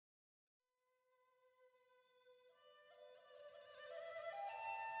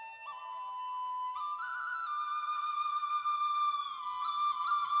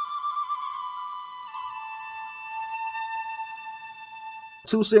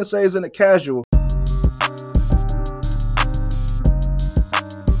Two senseis and a casual.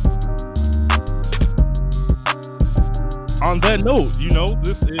 On that note,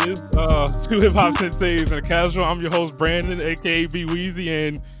 this is Two Hip Hop Senseis and a Casual. I'm your host, Brandon, aka B Weezy,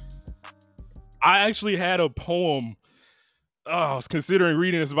 and I actually had a poem. I was considering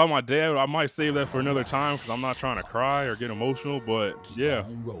reading this about my dad. I might save that for another time because I'm not trying to cry or get emotional. But yeah,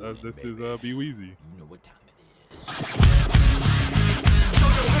 this is B Weezy. You know what time it is.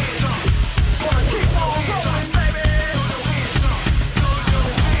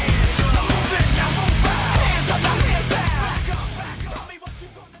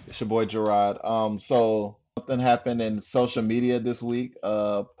 It's your boy Gerard. So something happened in social media this week.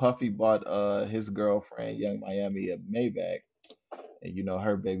 Puffy bought his girlfriend, Young Miami, a Maybach, and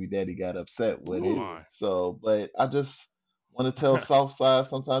her baby daddy got upset with it. my. So, but I just want to tell Southside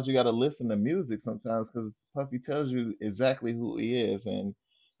sometimes you got to listen to music sometimes because Puffy tells you exactly who he is, and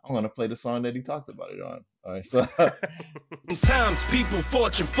I'm gonna play the song that he talked about it on. All right, so Times, people,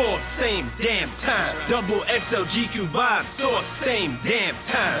 fortune, Forbes, same damn time. Double XL GQ vibe, source, same damn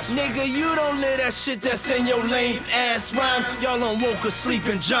time. Nigga, you don't live that shit that's in your lame ass rhymes. Y'all on woke a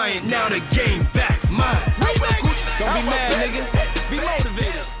sleeping giant, now the game back mine. Don't be mad, nigga. Be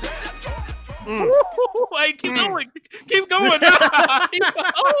motivated. Hey, keep going. Keep going.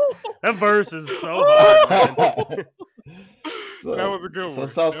 That verse is so hard, man. So, That was a good so one.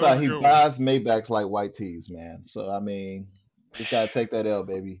 Southside, That was a he good one. buys Maybachs like white tees, man. So I mean, just gotta take that L,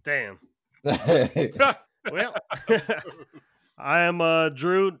 baby. Damn. Well, I am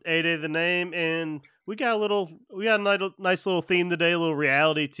Drew, 8A the name, and we got a nice little theme today, a little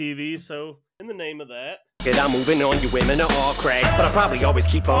reality TV. So in the name of that, I'm moving on, you women are all crack, but I probably always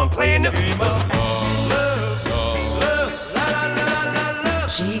keep on playing the game of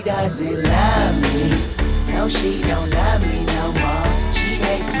She doesn't love me. No, she don't love me no more. She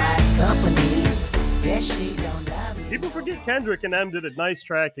hates my company. Yes, she don't love me. people forget Kendrick and them did a nice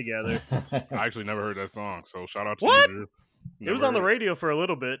track together. I actually never heard that song, so shout out to What? you, Drew. It was on the radio for a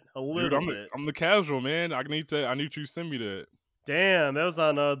little bit, Dude, I'm the casual, man. I need you to send me that. Damn, that was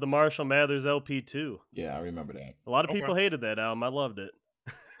on the Marshall Mathers LP too. Yeah, I remember that. A lot of Okay. people hated that album. I loved it.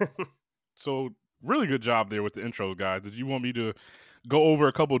 So really good job there with the intros, guys. Did you want me to go over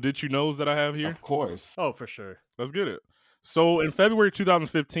a couple did you knows that I have here? Of course. Oh, for sure. Let's get it. So in February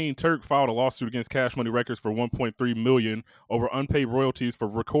 2015, Turk filed a lawsuit against Cash Money Records for $1.3 million over unpaid royalties for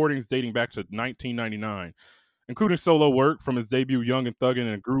recordings dating back to 1999, including solo work from his debut Young and Thuggin' in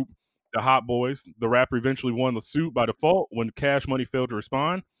a group, the Hot Boys. The rapper eventually won the suit by default when Cash Money failed to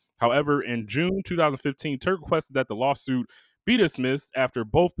respond. However, in June 2015, Turk requested that the lawsuit be dismissed after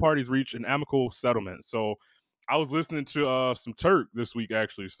both parties reached an amicable settlement. So I was listening to some Turk this week,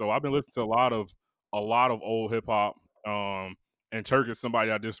 actually. So I've been listening to a lot of old hip hop. And Turk is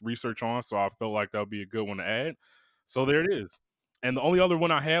somebody I just research on, so I felt like that would be a good one to add. So there it is. And the only other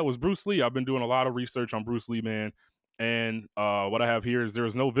one I had was Bruce Lee. I've been doing a lot of research on Bruce Lee, man. And what I have here is there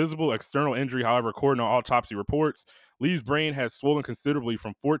is no visible external injury. However, according to autopsy reports, Lee's brain had swollen considerably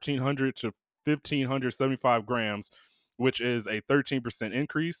from 1,400 to 1,575 grams, which is a 13%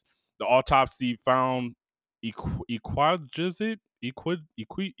 increase. The autopsy found equagesic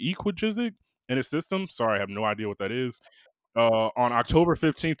in his system. Sorry, I have no idea what that is. On October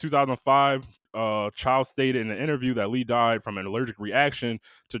 15, 2005, Child stated in an interview that Lee died from an allergic reaction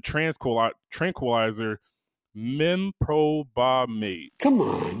to tranquilizer memprobamate. Come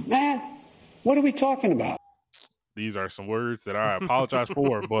on, man. What are we talking about? These are some words that I apologize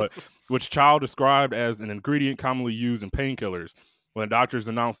for, but which Child described as an ingredient commonly used in painkillers. When doctors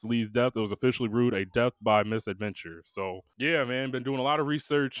announced Lee's death, it was officially ruled a death by misadventure. So, yeah, man, been doing a lot of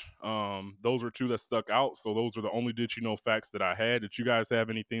research. Those were two that stuck out. So those were the only did you know facts that I had. Did you guys have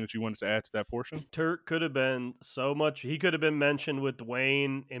anything that you wanted to add to that portion? Turk could have been so much. He could have been mentioned with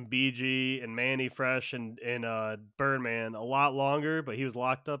Dwayne and BG and Manny Fresh and Birdman a lot longer, but he was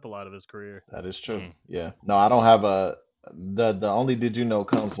locked up a lot of his career. That is true. Yeah. No, I don't have the only did you know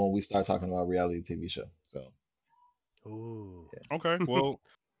comes when we start talking about reality TV show. So Ooh. Okay, well,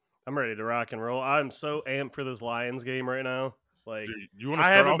 I'm ready to rock and roll. I'm so amped for this Lions game right now. Like, dude, you want to I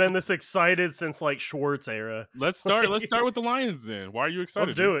start haven't off been this excited since like Schwartz era. Let's start with the Lions then. Why are you excited?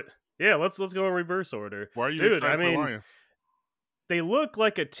 Let's do it. Yeah, let's go in reverse order. Why are you Dude, excited for the Lions? They look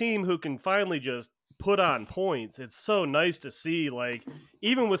like a team who can finally just put on points. It's so nice to see. Like,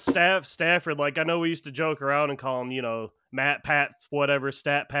 even with Stafford, like, I know we used to joke around and call him, Matt Pat whatever,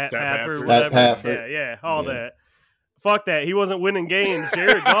 Stat Pat Patford, Stat whatever. Patford. Yeah, all that. Fuck that. He wasn't winning games.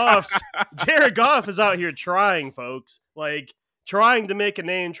 Jared Goff is out here trying, folks. Like, trying to make a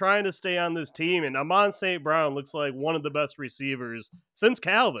name, trying to stay on this team, and Amon St. Brown looks like one of the best receivers since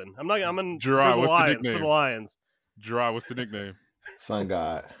Calvin. Gerard, what's the For nickname? the Lions. Gerard, what's the nickname? Sun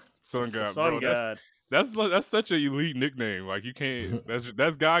God. Sun It's the God, Sun bro. God. That's such an elite nickname. Like you can't.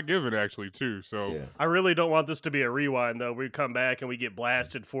 That's God given actually too. So Yeah. I really don't want this to be a rewind though. We come back and we get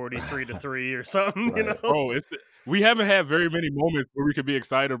blasted 43-3 or something. You Right. know, bro, we haven't had very many moments where we could be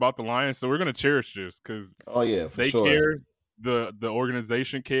excited about the Lions. So we're gonna cherish this because Oh yeah, for they sure. care. The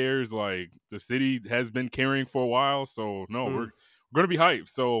organization cares. Like the city has been caring for a while. So no, we're gonna be hyped.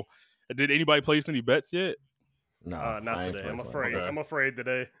 So did anybody place any bets yet? No, not I ain't today. I'm placing afraid. Okay. I'm afraid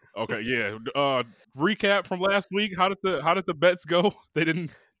today. Okay, yeah. Recap from last week. How did the bets go? They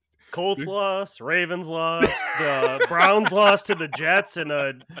didn't. Colts lost, Ravens lost, the Browns lost to the Jets in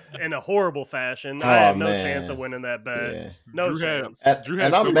a horrible fashion. I Oh, had no chance of man. winning that bet. Yeah. No Drew had- chance. And, Drew had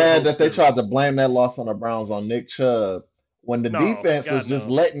and I'm so much mad hope, that they too. tried to blame that loss on the Browns on Nick Chubb when the No, defense God, was just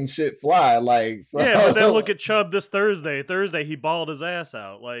no. letting shit fly. Like, so, Yeah, but then look at Chubb this Thursday. Thursday he balled his ass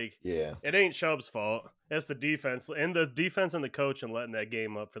out. Like yeah. it ain't Chubb's fault. It's the defense and the coach and letting that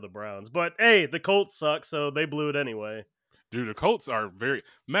game up for the Browns. But hey, the Colts suck, so they blew it anyway. Dude, the Colts are very.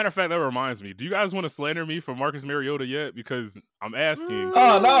 Matter of fact, that reminds me. Do you guys want to slander me for Marcus Mariota yet? Because I'm asking.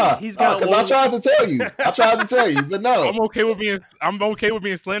 Oh no, He's got because I one- tried to tell you. I tried to tell you, but no. I'm okay with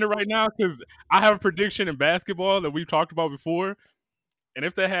being slandered right now because I have a prediction in basketball that we've talked about before, and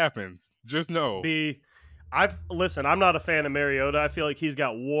if that happens, just know. I'm not a fan of Mariota. I feel like he's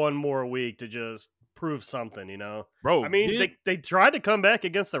got one more week to just prove something, you know. Bro, I mean, they tried to come back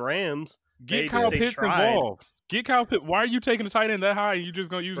against the Rams. get They- Kyle they Pitts tried. involved. Get Kyle Pitts. Why are you taking the tight end that high and you just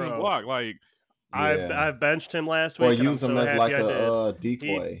gonna use him to Bro. block? Like, Yeah. I benched him last Or week. and I'm use him so as happy like I did. a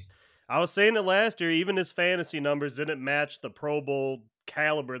decoy. I was saying it last year. Even his fantasy numbers didn't match the Pro Bowl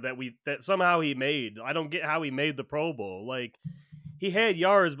caliber that somehow he made. I don't get how he made the Pro Bowl. Like he had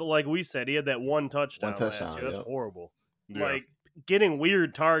yards, but like we said, he had that one touchdown last touchdown, year. That's yep. horrible. yeah. Like getting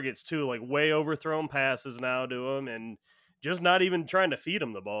weird targets too, like way overthrown passes now to him, and just not even trying to feed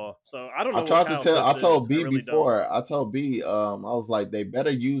him the ball. So I don't know. I tried to tell. I told B really before. I told B. I was like, they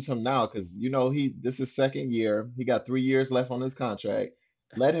better use him now because this is second year. He got 3 years left on his contract.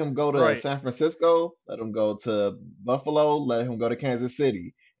 Let him go to Right. San Francisco. Let him go to Buffalo. Let him go to Kansas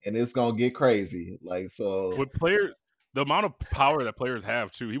City, and it's gonna get crazy. Like so. With players, the amount of power that players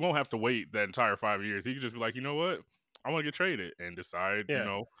have too, he won't have to wait that entire 5 years. He could just be like, you know what, I want to get traded and decide,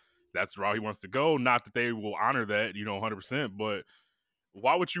 Yeah. that's the route he wants to go. Not that they will honor that, 100%. But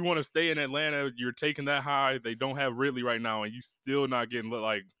why would you want to stay in Atlanta? You're taking that high. They don't have Ridley right now, and you still not getting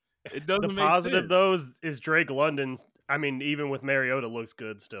like it doesn't The make positive sense. though is Drake London. I mean, even with Mariota, looks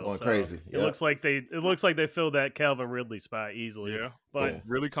good still. Going so crazy, It yep. looks like they filled that Calvin Ridley spot easily. Yeah, But Yeah.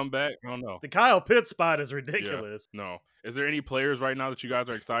 really come back. I don't know. the Kyle Pitts spot is ridiculous. No. Is there any players right now that you guys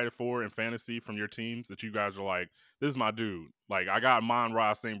are excited for in fantasy from your teams that you guys are like, this is my dude? Like, I got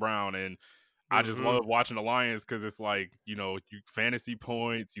Amon-Ra St. Brown, and I just Mhm. love watching the Lions because it's like, you fantasy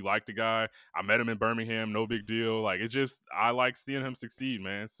points, you like the guy. I met him in Birmingham, no big deal. Like, I like seeing him succeed,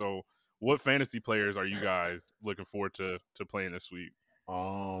 man. So, what fantasy players are you guys looking forward to playing this week?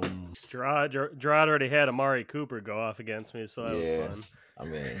 Gerard already had Amari Cooper go off against me, so that Yeah. was fun. I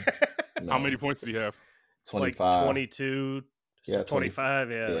mean, How no, many points did he have? 25. Like 22, Yeah,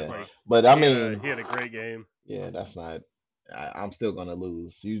 25. Yeah. Yeah. Like, But I he had a- mean, he had a great game. yeah, that's not. I'm still gonna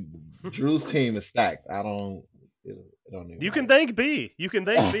lose. Drew's team is stacked. I don't. It don't even. You can matter. thank B. You can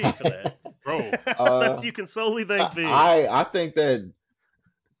thank B for that. Bro, You can solely thank B. I think that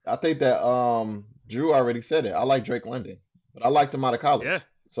Drew already said it. I like Drake London, but I liked him out of college. Yeah.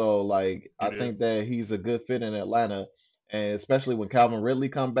 So like I did. think that he's a good fit in Atlanta, and especially when Calvin Ridley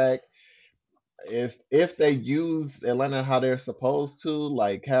come back. If they use Atlanta how they're supposed to,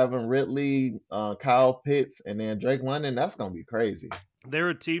 like Calvin Ridley, Kyle Pitts, and then Drake London, that's gonna be crazy. They're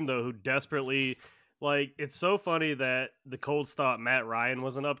a team though who desperately it's so funny that the Colts thought Matt Ryan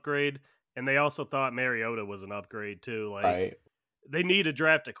was an upgrade, and they also thought Mariota was an upgrade too. Like Right? they need to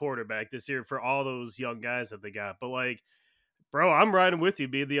draft a quarterback this year for all those young guys that they got. But like, bro, I'm riding with you,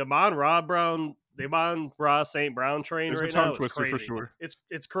 B. The Amon-Ra St. Brown train It's a right tongue now is twister for crazy. sure.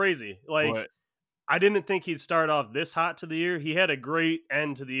 It's crazy. Like but I didn't think he'd start off this hot to the year. He had a great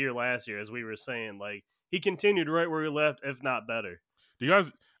end to the year last year, as we were saying. Like he continued right where he left, if not better. do you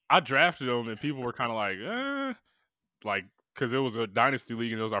guys? I drafted him, and people were kind of like, because it was a dynasty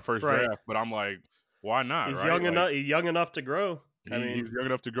league and it was our first Right. draft. But I'm like, why not? He's right? young Like, enough. He's young enough to grow. I mean, he was young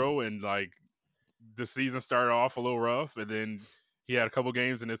enough to grow, and like the season started off a little rough, and then he had a couple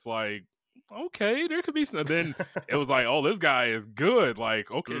games, and it's like, okay, there could be some. Then it was like, oh, this guy is good.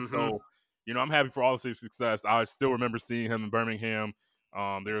 Like, okay, Mhm. so I'm happy for all of his success. I still remember seeing him in Birmingham.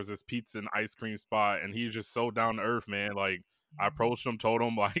 There was this pizza and ice cream spot, and he's just so down to earth, man. Like, I approached him, told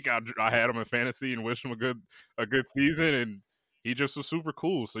him like I had him in fantasy and wished him a good season, and he just was super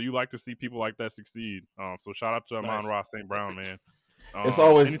cool. So you like to see people like that succeed. So shout out to Amon-Ra St. Brown, man. It's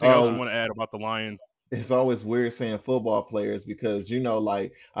always anything else you want to add about the Lions? it's always weird seeing football players because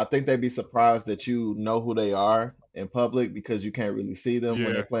like I think they'd be surprised that you know who they are in public because you can't really see them when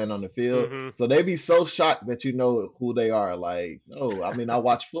Yeah. they're playing on the field. Mm-hmm. So they'd be so shocked that you know who they are. Like, no, I mean I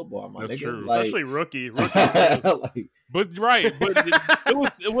watch football, my That's nigga. true. Like, Especially rookies. Too. like, But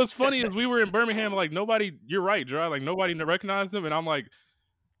it was funny as we were in Birmingham. Like nobody, you're right, Gerard. Like nobody recognized him, and I'm like,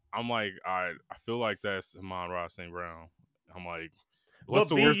 I feel like that's Amon-Ra St. Brown. I'm like, what's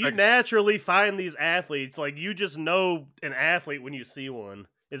the worst? You naturally find these athletes. Like you just know an athlete when you see one.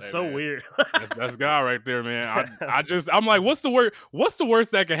 It's so man. weird. That's guy right there, man. I'm like, what's the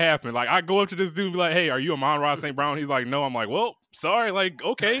worst that could happen? Like, I go up to this dude and be like, hey, are you Amon-Ra St. Brown? He's like, no. I'm like, well, sorry. Like,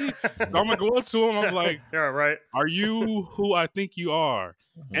 okay. So I'm gonna go up to him. I'm like, yeah, right. are you who I think you are?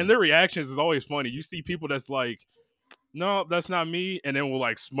 And their reactions is always funny. You see people that's like, no, that's not me, and then will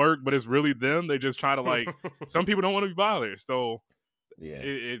like smirk, but it's really them. They just try to like. Some people don't want to be bothered, so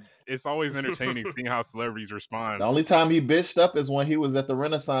yeah. It's always entertaining seeing how celebrities respond. The only time he bitched up is when he was at the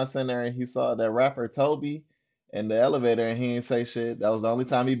Renaissance Center and he saw that rapper Toby in the elevator and he didn't say shit. That was the only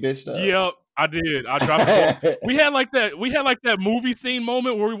time he bitched up. Yep, I did. I dropped the ball. We had like that movie scene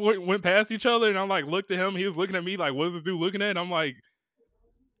moment where we went past each other, and I'm like, looked at him. He was looking at me like, what is this dude looking at? And I'm like,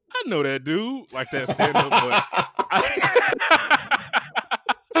 I know that dude, like that stand up,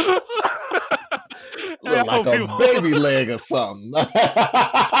 Look like a baby leg or something.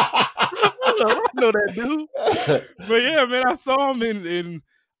 I know that dude. But yeah, man, I saw him and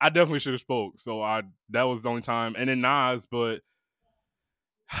I definitely should have spoke. So that was the only time. And then Nas, but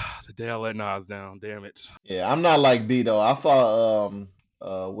the day I let Nas down, damn it. Yeah, I'm not like B though. I saw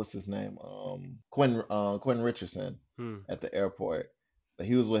what's his name? Quentin Richardson at the airport. But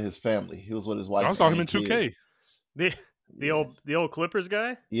he was with his family. He was with his wife. I saw him in kids. 2K. The old Clippers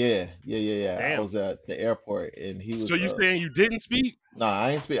guy? Yeah. Damn. I was at the airport and he was. So you saying you didn't speak? No,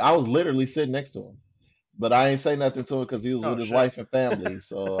 I ain't speak. I was literally sitting next to him, but I ain't say nothing to him because he was with his wife and family.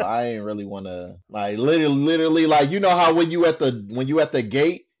 So I ain't really want to like literally like you know how when you at the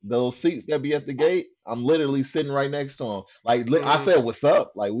gate, those seats that be at the gate. I'm literally sitting right next to him. Like I said, "What's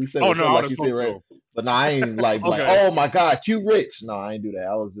up?" Like we said, "What's up?" Like you said, right? But no, I ain't like Okay. oh my God, Q Rich. No, I ain't do that.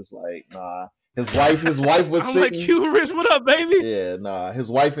 I was just like, nah. His wife was I'm sitting. like, Q Rich, what up, baby? Yeah, nah.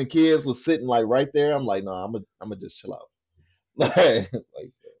 His wife and kids was sitting like right there. I'm like, nah, I'm gonna just chill out.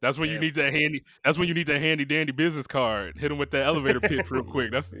 That's when you need that handy. That's when you need that handy dandy business card. Hit them with that elevator pitch real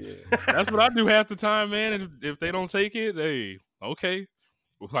quick. That's what I do half the time, man. And if they don't take it, hey, okay.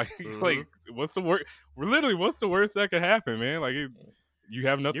 Like what's the worst? Literally, what's the worst that could happen, man? Like you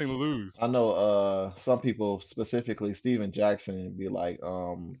have nothing to lose. I know some people, specifically Steven Jackson, be like,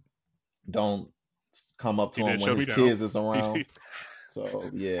 don't come up to him when his kids is around. So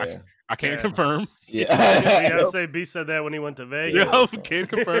yeah. I can't confirm. Yeah. B said that when he went to Vegas. Yeah, can't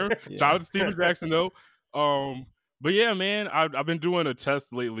confirm. Shout out to Steven Jackson though. But yeah, man, I've been doing a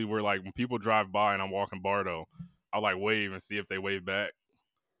test lately where like when people drive by and I'm walking Bardo, I'll like wave and see if they wave back.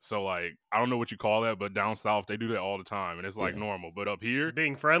 So like I don't know what you call that, but down south they do that all the time, and it's like normal. But up here,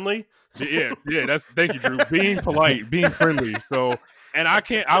 being friendly, yeah, that's thank you, Drew. Being polite, being friendly. So, and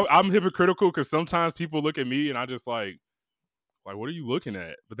I'm hypocritical because sometimes people look at me and I just like what are you looking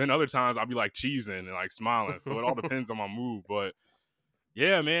at? But then other times I'll be like cheesing and like smiling. So it all depends on my mood. But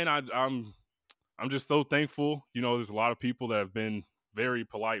yeah, man, I'm just so thankful. You know, there's a lot of people that have been very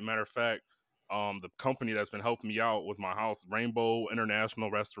polite. Matter of fact. The company that's been helping me out with my house, Rainbow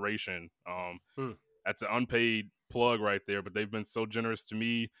International Restoration. That's an unpaid plug right there, but they've been so generous to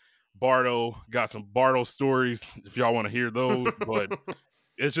me. Bardo, got some Bardo stories if y'all want to hear those, but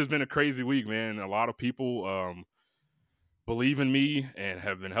it's just been a crazy week, man. A lot of people believe in me and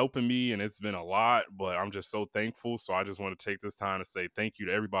have been helping me, and it's been a lot, but I'm just so thankful. So I just want to take this time to say thank you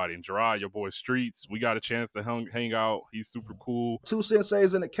to everybody. And Gerard, your boy Streets, we got a chance to hang out. He's super cool. Two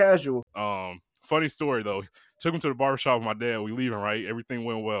senseis in a casual. Funny story though. Took him to the barbershop with my dad. We leaving, right? Everything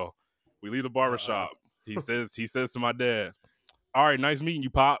went well. We leave the barbershop. He says to my dad, "All right, nice meeting you,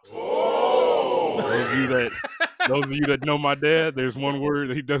 Pops." Those of you that know my dad, there's one word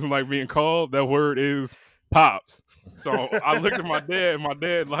that he doesn't like being called. That word is Pops. So I looked at my dad, and my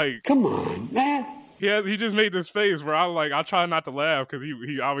dad like, come on, man. Yeah, he just made this face where I try not to laugh because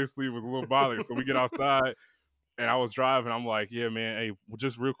he obviously was a little bothered. So we get outside, and I was driving. I'm like, yeah, man, hey,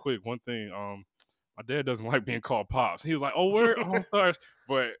 just real quick, one thing. My dad doesn't like being called Pops. He was like, oh, where? Oh, I'm sorry.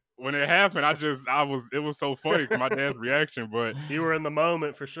 But when it happened, it was so funny my dad's reaction, but You were in the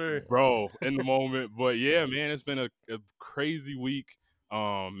moment for sure. bro, in the moment. But yeah, man, it's been a crazy week.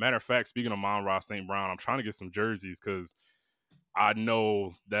 Matter of fact, speaking of Mon-Ra St. Brown, I'm trying to get some jerseys because I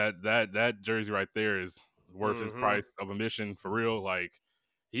know that jersey right there is worth his price of admission for real. Like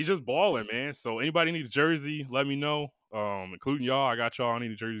he's just balling, man. So anybody need a jersey, let me know. Including y'all. I got y'all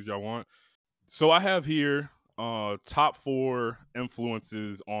any jerseys y'all want. So I have here top 4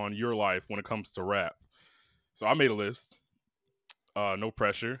 influences on your life when it comes to rap. So I made a list. No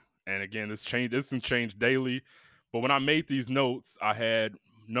pressure. And again, this can change daily. But when I made these notes, I had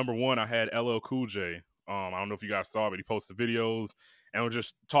number 1, I had LL Cool J. I don't know if you guys saw it, but he posted videos and was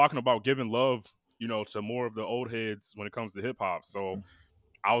just talking about giving love, to more of the old heads when it comes to hip hop. So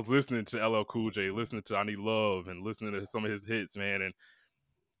I was listening to LL Cool J, listening to I Need Love, and listening to some of his hits, man. And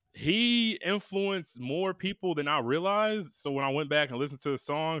he influenced more people than I realized. So when I went back and listened to the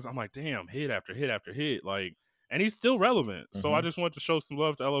songs, I'm like, damn, hit after hit after hit. Like, and he's still relevant. So I just wanted to show some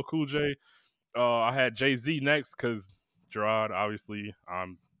love to LL Cool J. I had Jay-Z next because Gerard, obviously,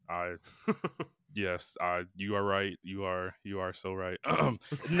 yes, you are right. You are so right.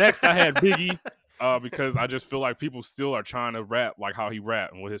 Next, I had Biggie because I just feel like people still are trying to rap like how he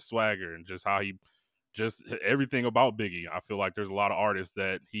rapped and with his swagger and just how he just everything about Biggie. I feel like there's a lot of artists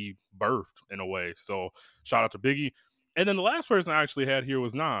that he birthed in a way. So shout out to Biggie. And then the last person I actually had here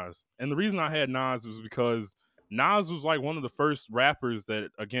was Nas. And the reason I had Nas was because Nas was like one of the first rappers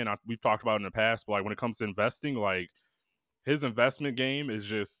that, again, we've talked about in the past, but like when it comes to investing, like his investment game is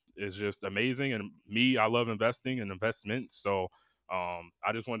just amazing. And I love investing and investments. So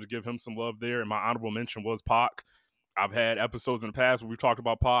I just wanted to give him some love there. And my honorable mention was Pac. I've had episodes in the past where we've talked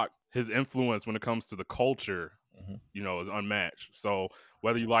about Pac. His influence when it comes to the culture, is unmatched. So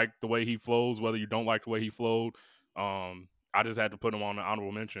whether you like the way he flows, whether you don't like the way he flowed, I just had to put him on the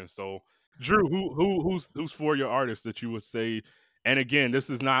honorable mention. So Drew, who's 4 your artists that you would say? And again, this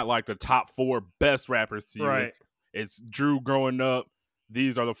is not like the top 4 best rappers to you. Right. It's Drew growing up.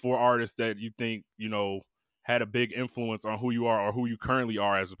 These are the 4 artists that you think, had a big influence on who you are or who you currently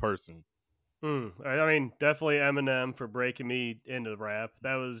are as a person. I mean, definitely Eminem for breaking me into rap.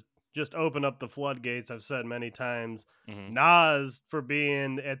 That was just open up the floodgates. I've said many times. Nas for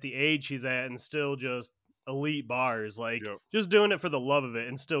being at the age he's at and still just elite bars, like just doing it for the love of it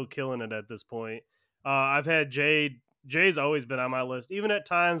and still killing it at this point. I've had Jay. Jay's always been on my list, even at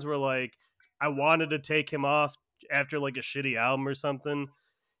times where like I wanted to take him off after like a shitty album or something.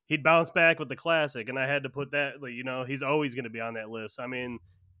 He'd bounce back with the classic, and I had to put that. Like, he's always going to be on that list. I mean,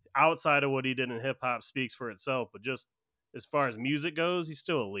 outside of what he did in hip hop speaks for itself, but just as far as music goes, he's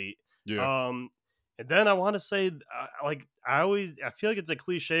still elite. Yeah. And then I want to say, I feel like it's a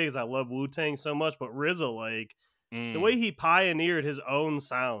cliche because I love Wu-Tang so much, but RZA, like the way he pioneered his own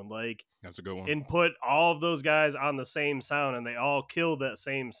sound, like that's a good one, and put all of those guys on the same sound, and they all killed that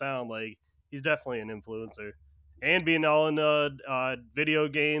same sound. Like he's definitely an influencer, and being all in video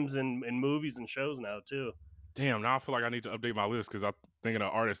games and movies and shows now too. Damn, now I feel like I need to update my list because I'm thinking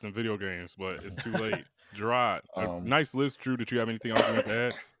of artists in video games, but it's too late. Gerard, nice list, Drew. Did you have anything else you want to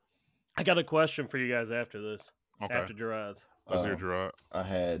add? I got a question for you guys after this. Okay. After Gerard's. Let's hear Gerard. I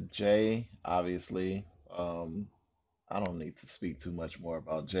had Jay, obviously. I don't need to speak too much more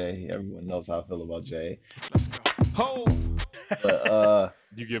about Jay. Everyone knows how I feel about Jay. Let's go. Ho! But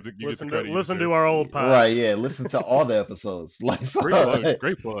you get the listen credit. to our old pod. right, yeah. Listen to all the episodes. Like so,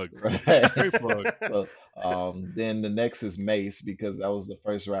 great plug. Right. Great plug. So, then the next is Mace because that was the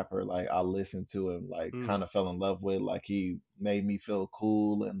first rapper like I listened to and like kind of fell in love with. Like he made me feel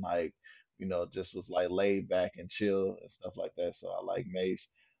cool and like just was like laid back and chill and stuff like that. So I like Mace.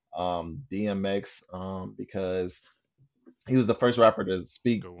 DMX because he was the first rapper to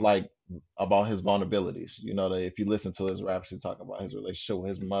speak like about his vulnerabilities. That if you listen to his raps, he talk about his relationship with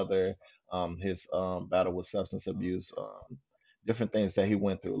his mother, his battle with substance abuse, different things that he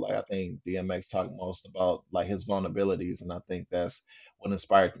went through. Like I think DMX talked most about like his vulnerabilities, and I think that's what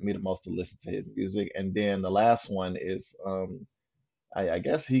inspired me the most to listen to his music. And then the last one is I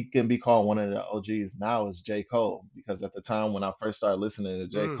guess he can be called one of the OGs now is J. Cole, because at the time when I first started listening to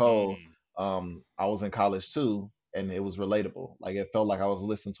J. Cole, I was in college too, and it was relatable. Like it felt like I was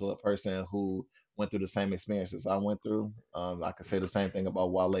listening to a person who went through the same experiences I went through. I could say the same thing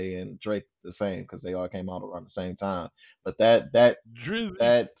about Wale and Drake, the same, because they all came out around the same time. But that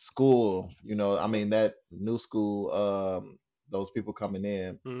school, I mean that new school, those people coming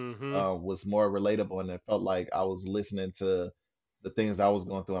in was more relatable, and it felt like I was listening to the things I was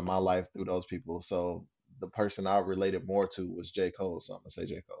going through in my life through those people. So the person I related more to was J. Cole. So I'm gonna say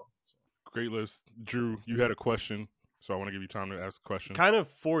J. Cole. So. Great list. Drew, you had a question. So I want to give you time to ask a question. Kind of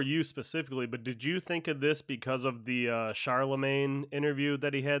for you specifically, but did you think of this because of the Charlemagne interview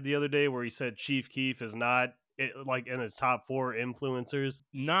that he had the other day, where he said Chief Keef is not like in his top 4 influencers?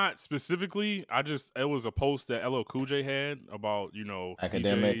 Not specifically. It was a post that LL Cool J had about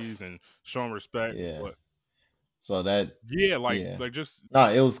Academics. DJs and showing respect. Yeah. But So that like just no,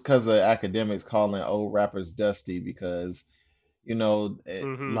 it was because of Academics calling old rappers dusty because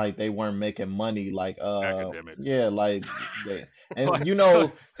Mhm. like they weren't making money like Academics. yeah, like they and Like-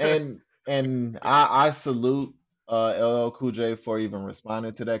 and I salute LL Cool J for even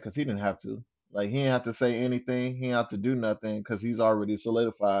responding to that because he didn't have to. Like he didn't have to say anything. He didn't have to do nothing because he's already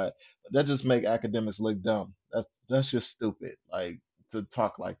solidified. But that just make Academics look dumb. That's just stupid. Like to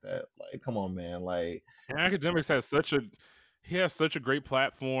talk like that. Like come on, man. Like And Academics has such a great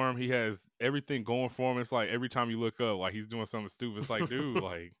platform. He has everything going for him. It's like every time you look up, like he's doing something stupid. It's like, dude,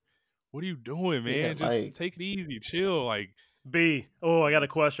 like, what are you doing, man? yeah, Just like take it easy, chill. Like, B. Oh, I got a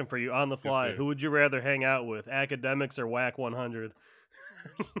question for you on the fly. sir. Who would you rather hang out with, Academics or Whack 100?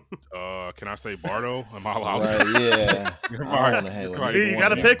 can I say Bardo? Am I allowed right, to? yeah. I don't Right. want to hang with Right. B, neither you one got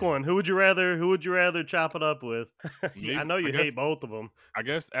to of them. pick one. Who would you rather chop it up with? Maybe- I know you I hate guess- both of them. I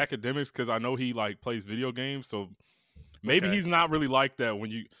guess Academics because I know he like plays video games, so maybe Okay. he's not really like that.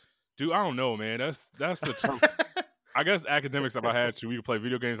 When you, dude, I don't know, man. That's a tough. I guess Academics, if I had to, we could play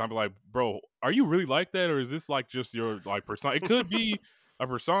video games. I'd be like, bro, are you really like that, or is this like just your like persona? It could be a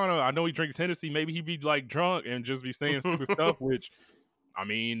persona. I know he drinks Hennessy. Maybe he'd be like drunk and just be saying stupid stuff. Which, I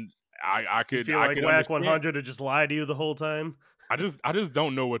mean, I You could feel I like could Whack understand. 100 to just lie to you the whole time? I just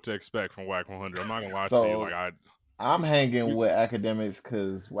don't know what to expect from Whack 100. I'm not gonna lie to you. So Like I'm hanging with Academics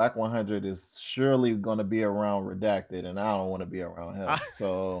because Whack 100 is surely going to be around Redacted, and I don't want to be around him.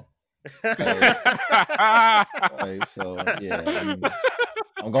 So, I. like, so yeah,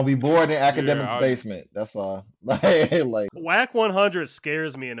 I'm gonna be bored in Academics' I- basement. That's all. Like, Whack 100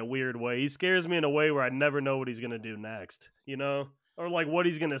 scares me in a weird way. He scares me in a way where I never know what he's going to do next, you know? Or like what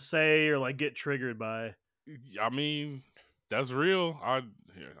he's going to say or like get triggered by. I mean, that's real. I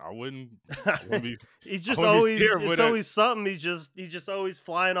wouldn't be. He's just wouldn't be always scared, it's but, always something. He's just always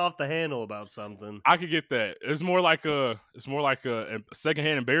flying off the handle about something. I could get that. It's more like a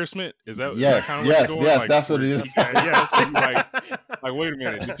secondhand embarrassment. Is that yes, kind of what yes, you're doing? yes, Like, that's what it where- is. Yes, like wait a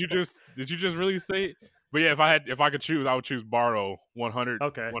minute. Did you just really say it? But yeah, if I could choose, I would choose Bardo 100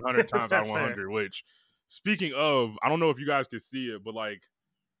 Okay. 100 times out That's of fair. 100. Which, speaking of, I don't know if you guys can see it, but like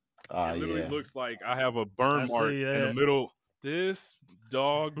it literally Yeah. looks like I have a burn I mark see in the that. middle. This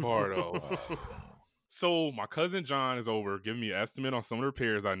dog Bardo. So my cousin John is over giving me an estimate on some of the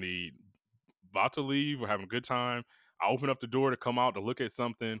repairs I need. About to leave, we're having a good time. I open up the door to come out to look at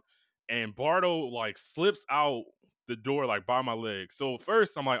something, and Bardo like slips out the door like by my leg. So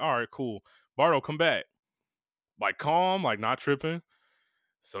first I'm like, all right, cool. Bardo, come back. Like calm, like not tripping.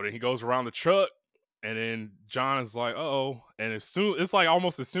 So then he goes around the truck, and then John is like, uh-oh. And it's like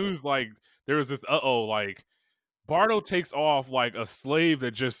almost as soon as like there was this uh-oh, like Bardo takes off like a slave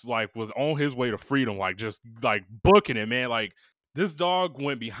that just like was on his way to freedom, like just like booking it, man. Like this dog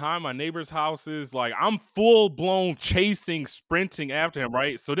went behind my neighbor's houses. Like I'm full blown chasing, sprinting after him,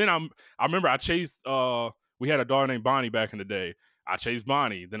 right? So then I remember I chased we had a dog named Bonnie back in the day. I chased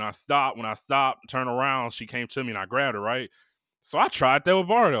Bonnie. Then I stopped. When I stopped, turned around, she came to me and I grabbed her, right? So I tried that with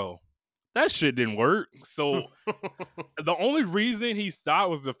Bardo. That shit didn't work. So the only reason he stopped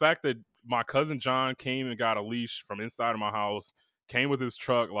was the fact that my cousin John came and got a leash from inside of my house, came with his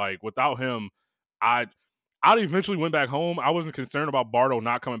truck. Like without him, I eventually went back home. I wasn't concerned about Bardo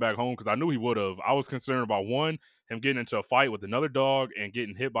not coming back home because I knew he would have. I was concerned about one, him getting into a fight with another dog and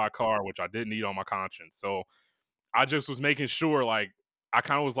getting hit by a car, which I didn't need on my conscience. So I just was making sure, like, I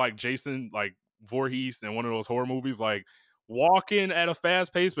kind of was like Jason, like Voorhees in one of those horror movies, like walking at a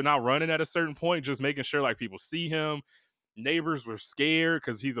fast pace, but not running at a certain point, just making sure like people see him. Neighbors were scared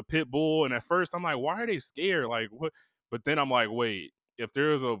because he's a pit bull. And at first I'm like, why are they scared? Like, what? But then I'm like, wait, if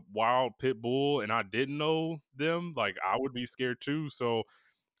there's a wild pit bull and I didn't know them, like I would be scared too. So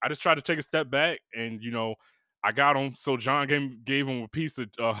I just tried to take a step back and, I got him. So John gave him a piece of,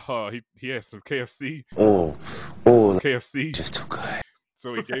 he had some KFC. KFC. Just too good.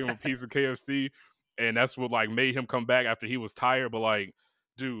 So he gave him a piece of KFC, and that's what like made him come back after he was tired. But like,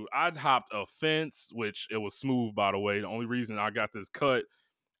 dude, I'd hopped a fence, which it was smooth, by the way. The only reason I got this cut,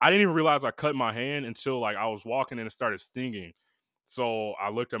 I didn't even realize I cut my hand until like I was walking and it started stinging. So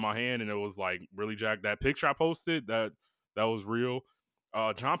I looked at my hand and it was like really jacked. That picture I posted, that was real.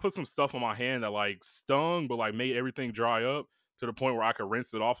 John put some stuff on my hand that like stung, but like made everything dry up to the point where I could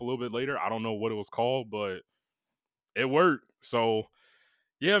rinse it off a little bit later. I don't know what it was called, but it worked. So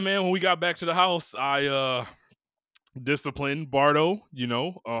yeah, man, when we got back to the house, I disciplined Bardo,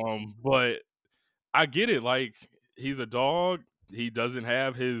 but I get it. Like, he's a dog. He doesn't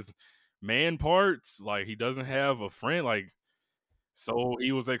have his man parts. Like, he doesn't have a friend. Like, so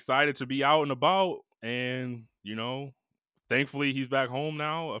he was excited to be out and about, and thankfully he's back home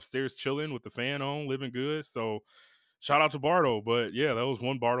now, upstairs chilling with the fan on, living good. So shout out to Bardo. But yeah, that was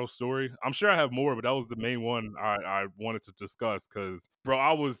one Bardo story. I'm sure I have more, but that was the main one I wanted to discuss because,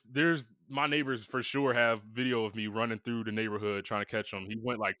 bro, there's my neighbors for sure have video of me running through the neighborhood trying to catch him. He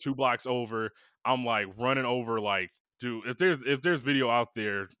went like 2 blocks over. I'm like running over, like, dude, if there's video out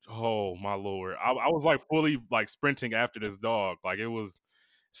there, oh my Lord. I was like fully like sprinting after this dog. Like, it was.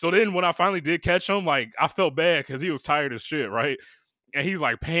 So then when I finally did catch him, like, I felt bad because he was tired as shit, right? And he's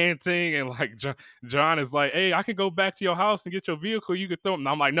like panting, and like John is like, "Hey, I can go back to your house and get your vehicle. You could throw him." And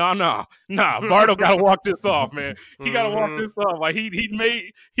I'm like, nah. Bardo gotta walk this off, man. He gotta walk this off. Like,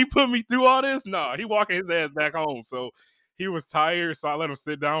 he put me through all this. Nah, he walking his ass back home. So he was tired, so I let him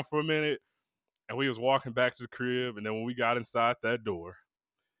sit down for a minute, and we was walking back to the crib. And then when we got inside that door,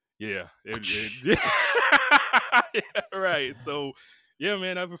 yeah, yeah, right. So. Yeah,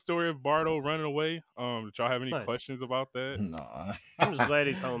 man, that's the story of Bardo running away. Did y'all have any questions about that? No. I'm just glad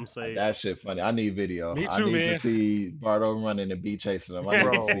he's home safe. That shit funny. I need video. Me too, I need man. to see Bardo running and B chasing him. I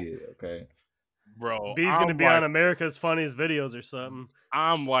need to see it, okay? Bro, B's going to be on America's Funniest Videos or something.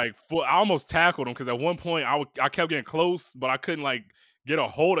 I'm like, I almost tackled him because at one point I kept getting close, but I couldn't like get a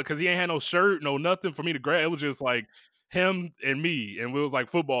hold of because he ain't had no shirt, no nothing for me to grab. It was just like him and me, and it was like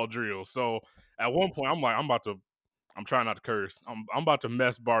football drill. So at one point, I'm like, I'm trying not to curse. I'm about to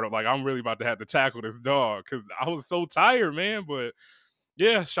mess Bardo. Like, I'm really about to have to tackle this dog because I was so tired, man. But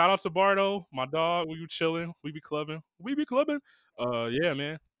yeah, shout out to Bardo, my dog. We be chilling. We be clubbing. Yeah,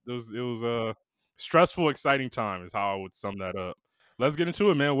 man. It was a stressful, exciting time is how I would sum that up. Let's get into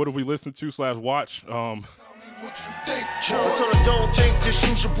it, man. What have we listened to / watch? What you think, Joe? I told her don't think, just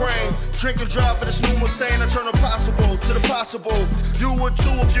use your brain. Drink and drive for this new insane. I turn impossible to the possible. You would too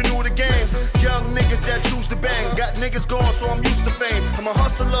if you knew the game. Young niggas that choose to bang. Got niggas going, so I'm used to fame. I'm a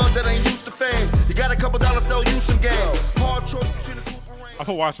hustler that ain't used to fame. You got a couple dollars, sell you some game. Hard choice between the Cooper Range. I've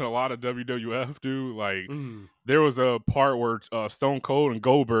been watching a lot of WWF, dude. Like, there was a part where Stone Cold and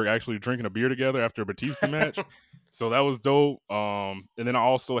Goldberg actually drinking a beer together after a Batista match. So that was dope. And then I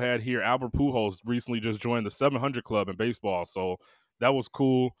also had here Albert Pujols recently just joined the 700 Club in baseball. So that was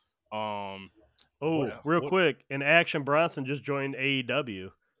cool. Real quick, in Action Bronson just joined AEW.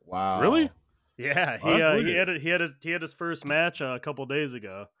 Wow. Really? Yeah, he had his first match a couple days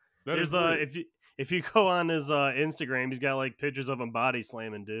ago. If you go on his Instagram, he's got like pictures of him body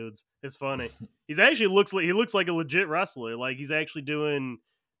slamming dudes. It's funny. He looks like a legit wrestler. Like, he's actually doing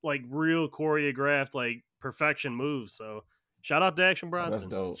like real choreographed like perfection moves. So shout out to Action Bronson. That's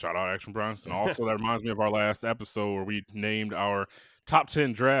dope. Shout out Action Bronson. Also, that reminds me of our last episode where we named our top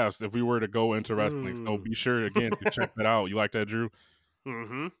 10 drafts if we were to go into wrestling. So be sure again to check that out. You like that, Drew?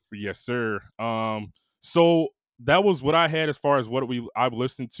 Mm-hmm. Yes, sir. So that was what I had as far as what I've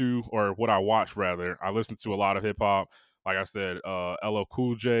listened to, or what I watched rather. I listened to a lot of hip hop. Like I said, LL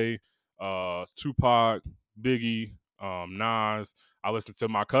Cool J, Tupac, Biggie, Nas. I listened to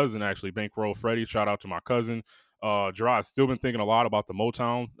my cousin, actually, Bankroll Freddie. Shout out to my cousin. Gerard's still been thinking a lot about the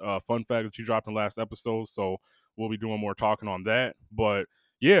Motown fun fact that you dropped in last episode, so we'll be doing more talking on that. But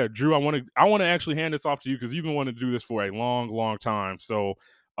yeah, Drew, I want to actually hand this off to you because you've been wanting to do this for a long time. So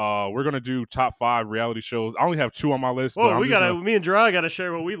we're gonna do top 5 reality shows. I only have 2 on my list. Whoa, me and Gerard gotta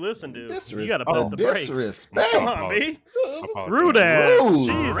share what we listen to. You gotta put the brakes. Disrespect. Come on, B. apologize. Rude ass.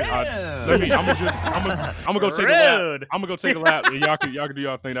 Rude. I'm gonna go take a lap. I'm gonna go take a lap. Y'all can do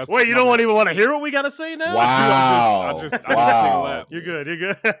y'all thing. Wait, you don't even want to hear what we gotta say now? Wow. I just take a lap. You're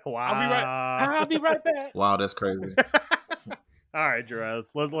good. Wow. I'll be right back. Wow, that's crazy. All right, Gerard.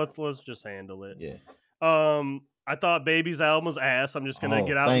 Let's just handle it. Yeah. I thought Baby's album was ass. I'm just gonna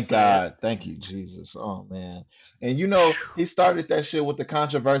get out. Thank and say God. it. Thank you, Jesus. Oh man. And he started that shit with the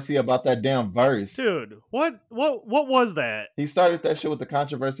controversy about that damn verse. Dude, what was that? He started that shit with the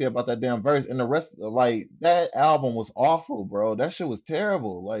controversy about that damn verse, and the rest, like, that album was awful, bro. That shit was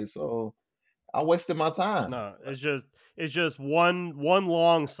terrible. Like, so I wasted my time. No, it's just one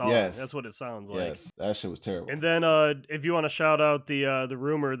long song. Yes. That's what it sounds like. Yes, that shit was terrible. And then if you want to shout out the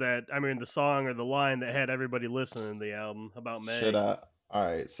rumor the song or the line that had everybody listening to the album about Meg. Should I? All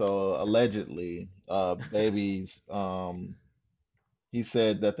right. So allegedly, Baby's he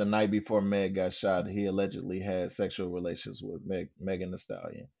said that the night before Meg got shot, he allegedly had sexual relations with Megan Thee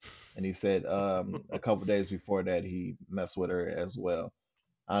Stallion, and he said a couple days before that he messed with her as well.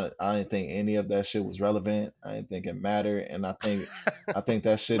 I didn't think any of that shit was relevant. I didn't think it mattered, and I think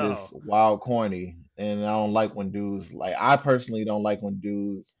that shit No. is wild corny. and I don't like when dudes like I personally don't like when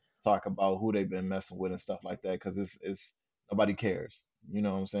dudes talk about who they've been messing with and stuff like that because it's nobody cares. You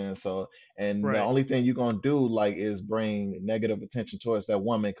know what I'm saying? So, and the Right. only thing you're gonna do like is bring negative attention towards that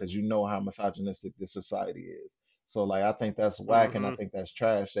woman because you know how misogynistic this society is. So, like, I think that's whack, and I Mhm. think that's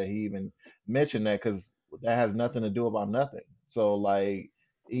trash that he even mentioned that because that has nothing to do about nothing. So, like,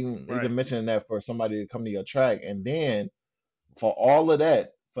 even Right. mentioning that for somebody to come to your track, and then for all of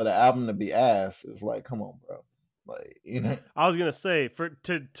that, for the album to be ass, is like, come on, bro. Like, you know, I was gonna say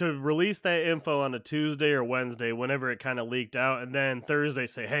to release that info on a Tuesday or Wednesday, whenever it kind of leaked out, and then Thursday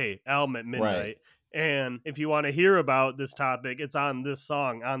say, "Hey, album at right? midnight." And if you want to hear about this topic, it's on this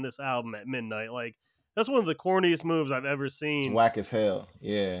song on this album at midnight. Like that's one of the corniest moves I've ever It's seen. whack as hell.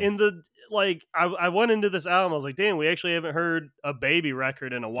 Yeah, In the like, I went into this album. I was like, "Damn, we actually haven't heard a Baby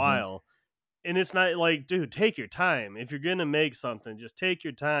record in a hmm while." And it's not like, dude, take your time. If you're gonna make something, just take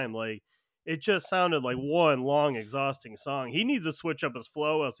your time. Like it just sounded like one long, exhausting song. He needs to switch up his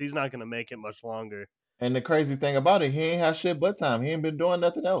flow, else he's not gonna make it much longer. And the crazy thing about it, he ain't had shit but time. He ain't been doing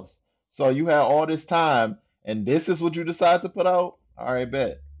nothing else. So you had all this time, and this is what you decide to put out. All right,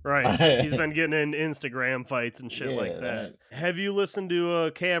 bet. Right. He's been getting in Instagram fights and shit like Yeah, that. Have you listened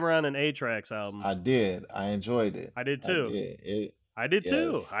to Cameron and A-Track's album? I did. I enjoyed it. I did I too. did. I did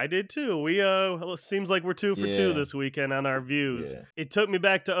too. Yes. I did too. We it seems like we're 2 for 2 Yeah. this weekend on our views. Yeah. It took me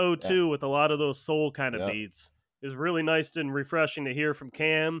back to 02 with a lot of those soul kind of Yep. beats. It was really nice and refreshing to hear from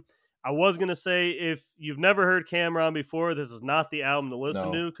Cam. I was gonna say if you've never heard Cameron before, this is not the album to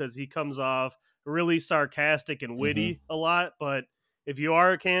listen No. to because he comes off really sarcastic and witty Mm-hmm. a lot. But if you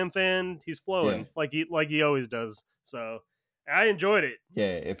are a Cam fan, he's flowing Yeah. like he always does. So I enjoyed it.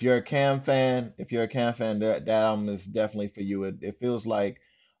 Yeah. If you're a Cam fan, that album is definitely for you. It feels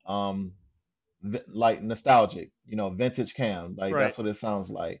um like nostalgic, vintage Cam. Like Right. that's what it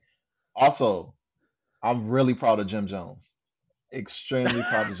sounds like. Also, I'm really proud of Jim Jones. Extremely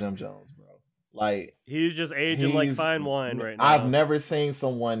proud of Jim Jones, bro. Like He's just aging like he's fine wine right I've now. never seen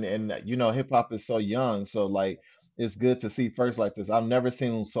someone, and hip hop is so young, so like it's good to see first like this. I've never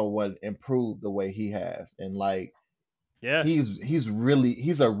seen someone improve the way he has, and like Yeah. he's a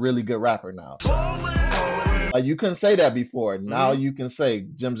really good rapper now. Like you couldn't say that before. Now you can say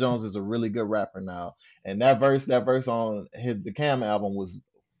Jim Jones is a really good rapper now. And that verse on the Cam album was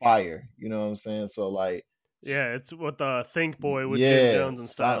fire. You know what I'm saying? So like Yeah, it's what the Think Boy with yeah, Jim Jones and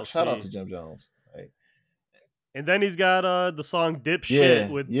Styles shout out P. to Jim Jones. Like, And then he's got the song "Dipshit" yeah,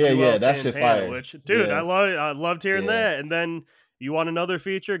 with yeah, Joel that shit Santana, fire. which, dude, Yeah, I loved hearing yeah, that. And then you want another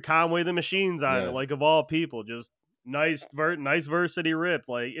feature, Conway the Machine's on it, yes, like of all people, just nice versity rip.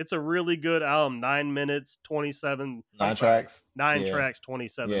 Like it's a really good album. 9 minutes, 27. 9 tracks. 9 Yeah, tracks,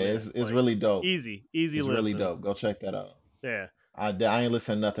 27 yeah, minutes. it's Like, really dope. easy It's listen. really dope. Go check that out. Yeah, I ain't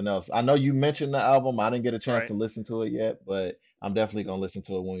listening to nothing else. I know you mentioned the album. I didn't get a chance right. to listen to it yet, but I'm definitely gonna listen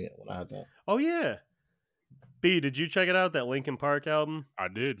to it when I have time. Oh yeah. B, did you check it out? That Linkin Park album? I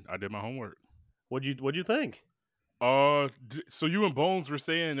did my homework. What'd you think? So you and Bones were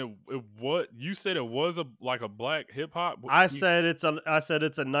saying what you said it was a black hip hop. I said it's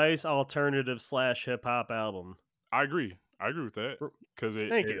a nice alternative / hip hop album. I agree with that because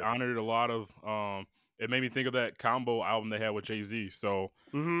it honored a lot of it made me think of that combo album they had with Jay-Z. So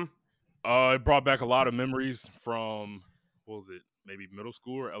it brought back a lot of memories from what was it, maybe middle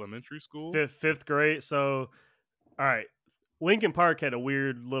school or elementary school, fifth grade. So all right, Linkin Park had a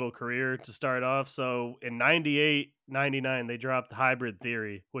weird little career to start off. So in 98, 99, they dropped Hybrid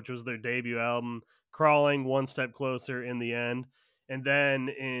Theory, which was their debut album, Crawling, One Step Closer, In the End. And then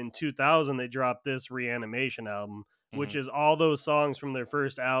in 2000, they dropped this Reanimation album, which is all those songs from their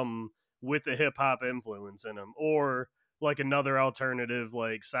first album with the hip hop influence in them, or like another alternative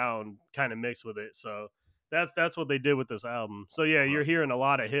like sound kind of mixed with it. So that's what they did with this album. So yeah, you're hearing a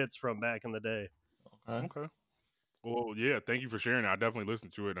lot of hits from back in the day. Okay. Well, yeah, thank you for sharing it. I definitely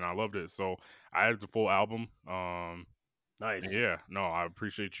listened to it and I loved it. So I had the full album. Nice. Yeah, no, I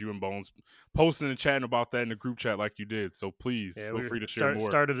appreciate you and Bones posting and chatting about that in the group chat like you did. So please feel free to share more.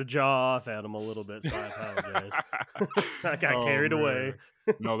 Started to jaw off at him a little bit, so I apologize. I got carried away.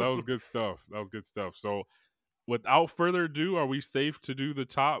 No, that was good stuff. So without further ado, are we safe to do the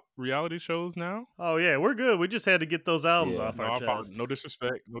top reality shows now? Oh yeah, we're good. We just had to get those albums off our chest. No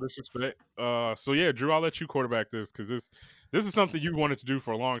disrespect. So yeah, Drew, I'll let you quarterback this because this is something you wanted to do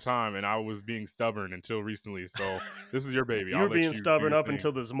for a long time, and I was being stubborn until recently. So this is your baby. You were being stubborn up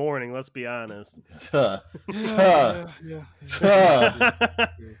until this morning. Let's be honest. So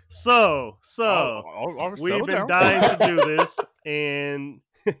we've been dying to do this, and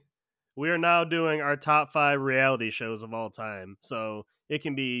we are now doing our top 5 reality shows of all time. So It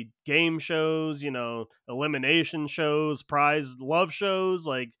can be game shows, elimination shows, prize love shows.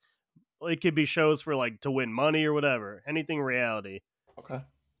 Like it could be shows for like to win money or whatever. Anything reality. Okay,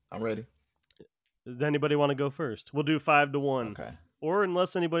 I'm ready. Does anybody want to go first? We'll do 5-1. Okay. Or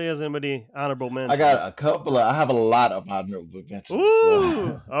unless anybody has anybody honorable mentions. I got a couple of. I have a lot of honorable mentions.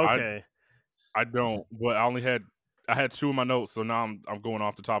 Ooh, So. okay. I don't, but I had 2 in my notes, so now I'm going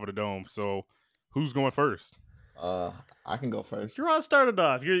off the top of the dome. So who's going first? I can go first. Gerard started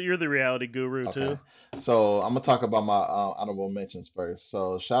off. You're the reality guru too. So I'm gonna talk about my honorable mentions first.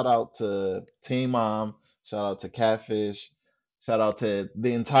 So shout out to Teen Mom, shout out to Catfish, shout out to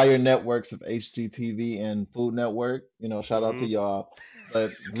the entire networks of HGTV and Food Network. Shout out to y'all.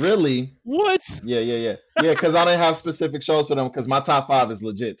 But really, what? Yeah. Because I didn't have specific shows for them. Because my top 5 is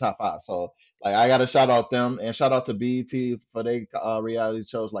legit top 5. So like I gotta shout out them and shout out to BET for their reality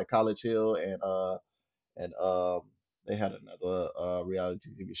shows like College Hill and they had another reality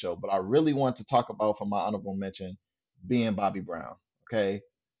TV show. But I really want to talk about for my honorable mention, Being Bobby Brown. Okay,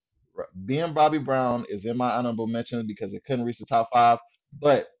 Being Bobby Brown is in my honorable mention because it couldn't reach the top 5,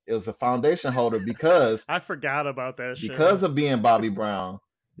 but it was a foundation holder because I forgot about that show. Because of Being Bobby Brown,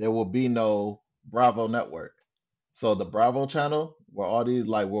 there will be no Bravo network. So the Bravo channel, where all these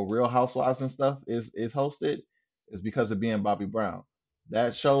where Real Housewives and stuff is hosted, is because of Being Bobby Brown.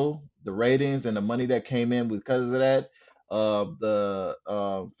 That show, the ratings and the money that came in because of that, the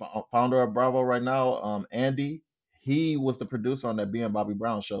founder of Bravo right now, Andy, he was the producer on that Being Bobby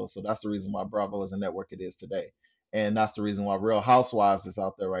Brown show. So that's the reason why Bravo is a network it is today. And that's the reason why Real Housewives is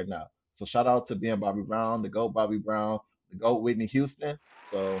out there right now. So shout out to Being Bobby Brown, the GOAT Bobby Brown, the GOAT Whitney Houston.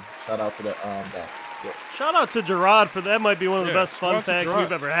 So shout out to that. So. Shout out to Gerard for that. Might be one of the best fun facts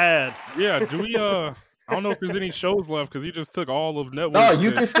we've ever had. Yeah, do we I don't know if there's any shows left because he just took all of networks. No,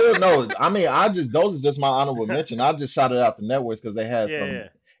 you can still no. I mean, those is just my honorable mention. I just shouted out the networks because they had some. Yeah.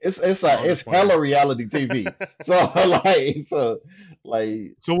 It's hella reality TV. So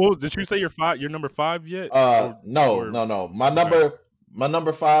what did you say your number 5 yet? No. My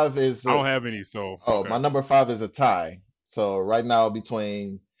number 5 is. I don't have any. So my number 5 is a tie. So right now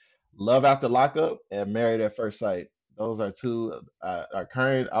between Love After Lockup and Married at First Sight. Those are 2 are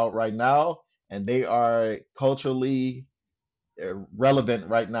current out right now. And they are culturally relevant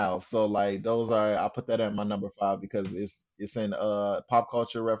right now. So those are, I put that at my number 5 because it's in pop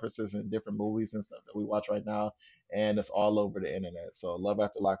culture references in different movies and stuff that we watch right now, and it's all over the internet. So Love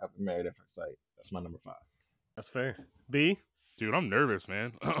After Lockup and Married at First Sight. That's my number 5. That's fair. B? Dude, I'm nervous,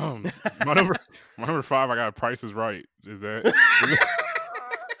 man. my number 5, I got Price is Right. Is that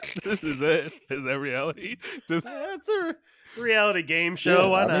reality? That's a reality game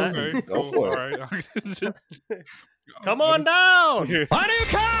show. Why not? Okay, go for it. All right. Come on down.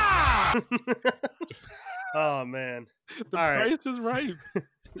 Oh man. The All Price is Right.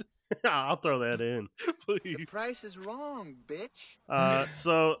 I'll throw that in. Please. The price is wrong, bitch.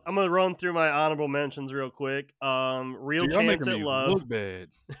 So I'm gonna run through my honorable mentions real quick. Real Dude, Chance at me Love. Look bad.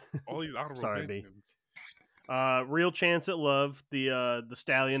 All these honorable mentions. Real Chance at Love, the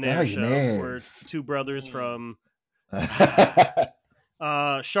Stallionaire show, where 2 brothers from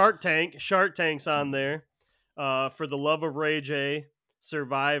Shark Tank. Shark Tank's on there. For the Love of Ray J,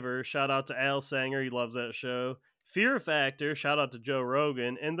 Survivor. Shout out to Al Sanger. He loves that show. Fear Factor. Shout out to Joe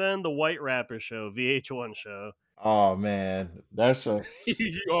Rogan. And then the White Rapper show, VH1 show. Oh man, that show.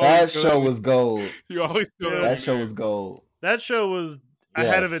 That show was gold. You always do. That show was gold. That show was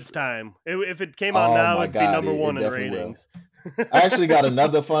ahead of its time. If it came out now, it'd be number 1 in ratings. I actually got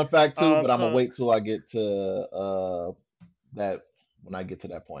another fun fact too, but I'm gonna wait till I get to that when I get to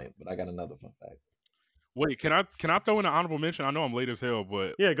that point. But I got another fun fact. Wait, can I throw in an honorable mention? I know I'm late as hell,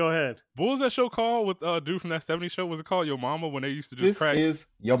 but yeah, go ahead. What was that show called with dude from that '70s show? Was it called Yo Mama when they used to just crack? This is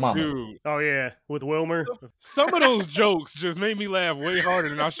Yo Mama. Dude. Oh yeah, with Wilmer. Some of those jokes just made me laugh way harder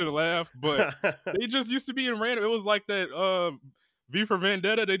than I should have laughed, but they just used to be in random. It was like that V for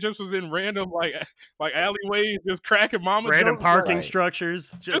Vendetta. They just was in random like alleyways, just cracking mama random jokes. Parking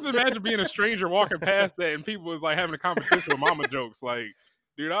structures. Just imagine being a stranger walking past that and people was like having a competition with mama jokes. Like,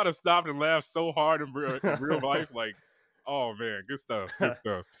 dude, I'd have stopped and laughed so hard in real life. Like, oh man, good stuff. Good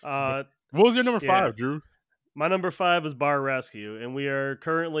stuff. What was your number 5, Drew? My number 5 is Bar Rescue, and we are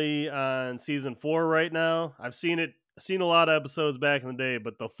currently on season 4 right now. I've seen a lot of episodes back in the day,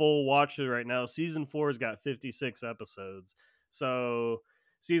 but the full watch through right now, season 4 has got 56 episodes. So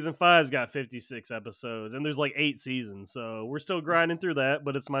season 5's got 56 episodes, and there's like 8 seasons. So we're still grinding through that,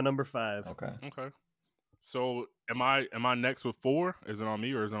 but it's my number 5. Okay. So am I next with 4? Is it on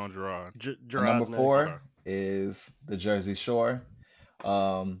me or is it on Gerard? Gerard's number 4 is The Jersey Shore.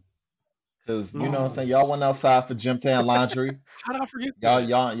 Cause you know what I'm saying, y'all went outside for Gym Tan laundry. How did I forget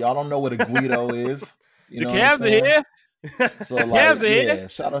Y'all don't know what a Guido is. You the know what I'm Cavs are saying? here. So like, Cavs are yeah, here.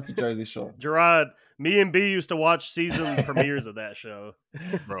 shout out to Jersey Shore. Gerard, me and B used to watch season premieres of that show.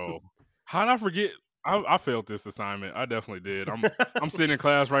 Bro, how did I forget? I failed this assignment. I definitely did. I'm sitting in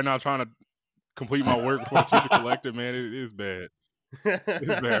class right now trying to complete my work before the teacher collected. Man, it is bad. It's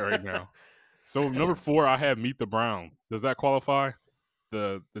bad right now. So number 4, I have Meet the Brown. Does that qualify?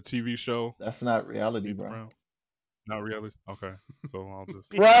 The TV show? That's not reality, Meet the bro. Brown? Not reality? Okay. So I'll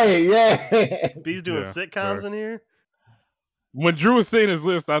just Right, yeah. B's doing Yeah, sitcoms right. in here. When Drew was saying his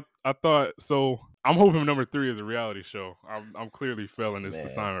list, I thought so. I'm hoping number 3 is a reality show. I'm clearly failing this Man.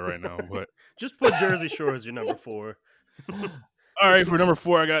 assignment right now, but Just put Jersey Shore as your number 4. all right. For number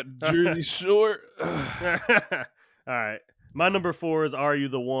 4, I got Jersey Shore. All right. My number 4 is Are You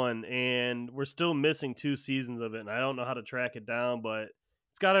the One? And we're still missing 2 seasons of it, and I don't know how to track it down, but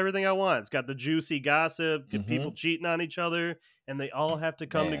it's got everything I want. It's got the juicy gossip, Mhm. people cheating on each other, and they all have to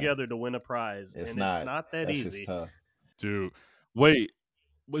come Man. together to win a prize. It's and not. it's not that That's easy. just tough. Dude, wait.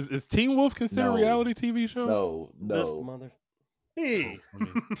 Is Teen Wolf considered a No. reality TV show? This No. mother. Hey. Let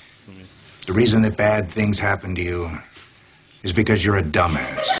me- The reason that bad things happen to you is because you're a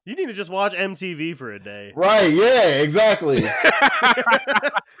dumbass. You need to just watch MTV for a day. Right, yeah, exactly.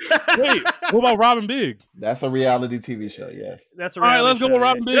 Wait, what about Robin Big? That's a reality TV show, yes. That's a All right, reality let's go show, with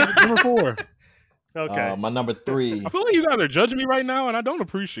Robin yeah. Big, number 4. Okay. My number 3. I feel like you guys are judging me right now, and I don't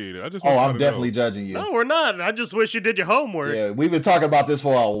appreciate it. I just Oh, want y'all I'm to definitely know. judging you. No, we're not. I just wish you did your homework. Yeah, we've been talking about this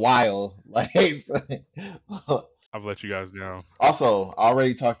for a while. Like, I've let you guys down. also, I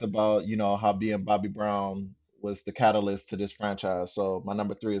already talked about, how being Bobby Brown was the catalyst to this franchise. So my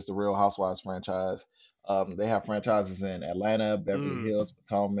number 3 is the Real Housewives franchise. They have franchises in Atlanta, Beverly Hills,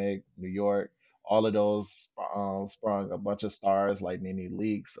 Potomac, New York. All of those sprung a bunch of stars like Nene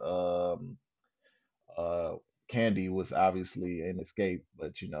Leakes. Candy was obviously in Escape,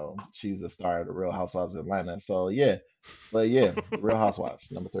 but she's a star of the Real Housewives of Atlanta. So yeah, Real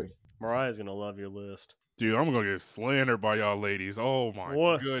Housewives number 3. Mariah's gonna love your list. Dude, I'm going to get slandered by y'all ladies. Oh, my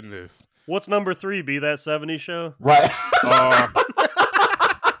What? goodness. What's number 3? Be That 70s Show? Right.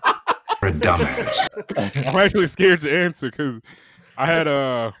 You're a dumbass. I'm actually scared to answer because I had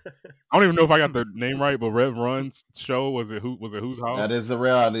I don't even know if I got the name right, but Rev Run's show was it Who's House? That is a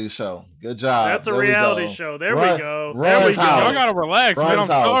reality show. Good job. That's a There we reality go. show. There Run- we go. Run's There we go. house. Y'all gotta relax, man. I'm Run's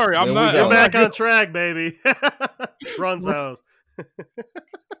house. sorry. I'm There we not. go. I'm Get not back on track, baby. Run's house.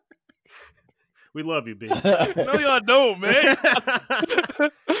 We love you, B. No, y'all don't, man.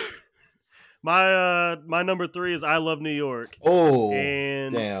 My number 3 is I Love New York. Oh,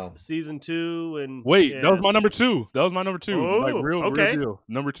 And damn. season 2 and Wait, that was my yes. number 2. That was my number 2. Like Oh, real okay. deal.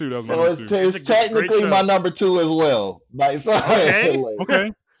 Number 2. That was my So number it's, 2. it's It's a great technically show. my number 2 as well. Like, so, Okay. like,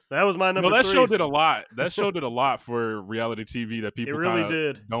 Okay. That was my number No, that 3. show did a lot. That show did a lot for reality TV that people really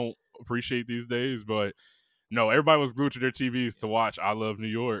kinda did. don't appreciate these days. But no, everybody was glued to their TVs to watch I Love New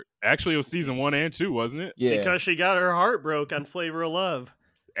York. Actually, it was season 1 and 2, wasn't it? yeah. Because she got her heart broke on Flavor of Love.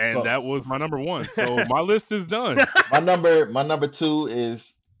 And So- that was my number 1. So my list is done. my number 2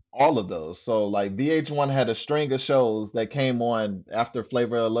 is all of those. So like VH1 had a string of shows that came on after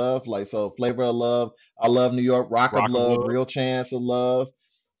Flavor of Love. Like so Flavor of Love, I Love New York, Rock of Love, Real Chance of Love.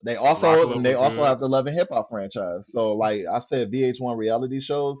 They Rock of also Love they was also good. have the Love and Hip Hop franchise. So like I said, VH1 reality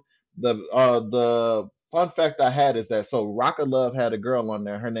shows. The fun fact I had is that so Rock of Love had a girl on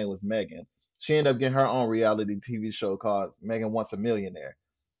there. Her name was Megan. She ended up getting her own reality TV show called Megan Wants a Millionaire.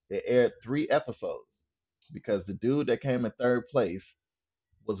 It aired 3 episodes because the dude that came in 3rd place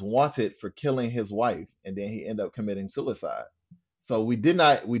was wanted for killing his wife, and then he ended up committing suicide. So we did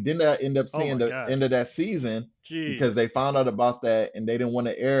not end up seeing my the God. end of that season Jeez. because they found out about that and they didn't want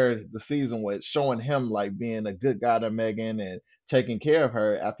to air the season with showing him like being a good guy to Megan and taking care of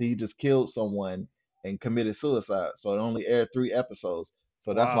her after he just killed someone and committed suicide. So it only aired 3 episodes.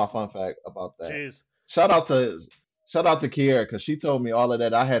 So that's Wow. my fun fact about that. Jeez. Shout out to Kiera because she told me all of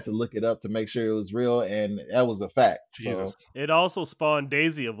that. I had to look it up to make sure it was real, and that was a fact. Jesus. So It also spawned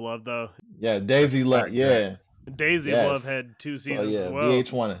Daisy of Love, though. yeah, Daisy Love, fact, yeah. Daisy Yes. of Love had 2 So seasons yeah, as well.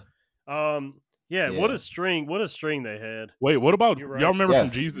 VH1. Yeah, Yeah. what a string they had. Wait, what about You're right. y'all remember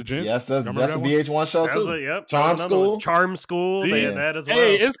Yes, from G's the Gents? yes, Y'all remember that's a that one? VH1 show That was too. a, yep, Charm that was another one. School. Charm School, they Yeah. had that as well.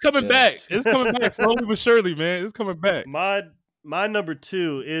 Hey, it's coming Yeah. back. It's coming back slowly but surely, man. It's coming back. My number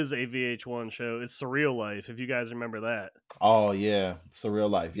 2 is a VH1 show. It's Surreal Life, if you guys remember that. Oh yeah, Surreal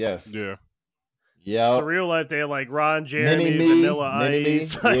Life. Yes. Yeah. Yeah. Surreal Life, they had like Ron Jeremy, Mini-Me, Vanilla Mini-Me.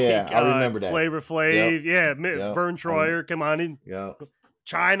 Ice. Yeah, like, I remember that. Flavor Flav. Yeah, Yep. Vern Troyer, come on. Yeah.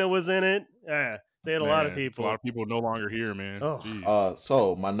 China was in it. Yeah. They had a lot of Man, it's a people. lot of people no longer here, man. Oh. Jeez.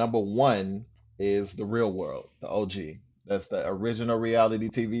 So my number one is The Real World, the OG. That's the original reality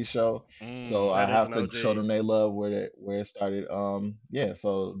TV show. So I That is have an to OG. show them they love where it started. Yeah,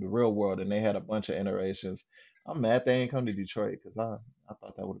 so The Real World, and they had a bunch of iterations. I'm mad they ain't come to Detroit because I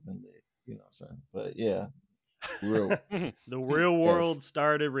thought that would have been lit. You know what I'm saying? But yeah, real. The Real World Yes,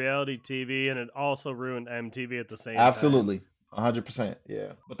 started reality TV, and it also ruined MTV at the same time. absolutely. 100%.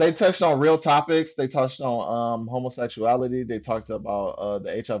 Yeah. But they touched on real topics. They touched on homosexuality. They talked about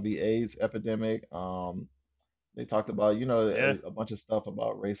the HIV/AIDS epidemic. They talked about, Yeah. a bunch of stuff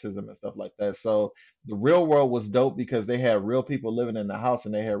about racism and stuff like that. So The Real World was dope because they had real people living in the house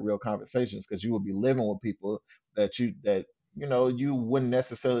and they had real conversations because you would be living with people that you wouldn't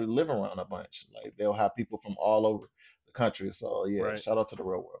necessarily live around a bunch. Like they'll have people from all over the country. So yeah, Right. shout out to The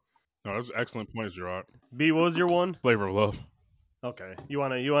Real World. No, those are excellent points, Gerard. B, what was your one? Flavor of Love. Okay. You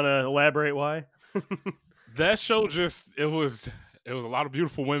wanna elaborate why? That show it was a lot of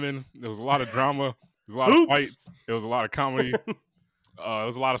beautiful women. There was a lot of drama. There was a lot Hoops. of fights. There was a lot of comedy. There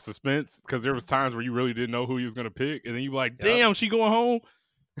was a lot of suspense because there was times where you really didn't know who you was gonna pick, and then you be like, "Damn, she going home."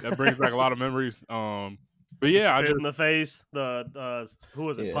 That brings back a lot of memories. But yeah, Spit in the face. The who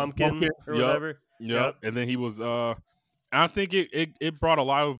was it? Yeah. Pumpkin or Yup. whatever. Yep. And then he was I think it brought a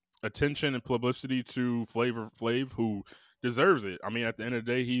lot of attention and publicity to Flavor Flav, who deserves it. I mean, at the end of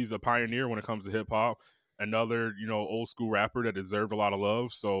the day, he's a pioneer when it comes to hip hop. Another, old school rapper that deserved a lot of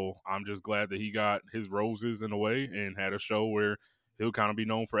love. So I'm just glad that he got his roses in a way and had a show where he'll kind of be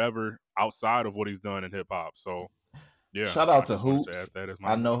known forever outside of what he's done in hip hop. So yeah. Shout out to just wanted Hoops. add that as my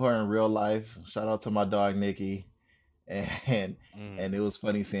I know her in real life. Shout out to my dog Nikki. And it was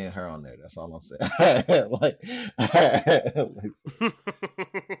funny seeing her on there. That's all I'm saying.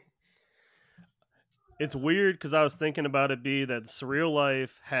 It's weird because I was thinking about it that Surreal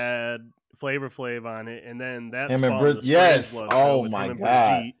Life had Flavor Flav on it, and then that Him and spawned the yes. Strange Love show Oh with my him and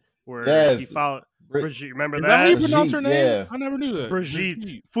God. Brigitte, where Yes. he followed Brigitte. Remember Is that how you that? pronounce her Brigitte, name? yeah. I never knew that.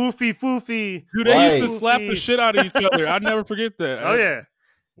 Brigitte. Foofy. Dude, they used to Right. slap the Foofy. shit out of each other. I never forget that. Oh yeah.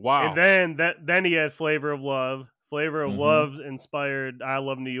 Wow. And then he had Flavor of Love. Flavor of Mhm. Love inspired I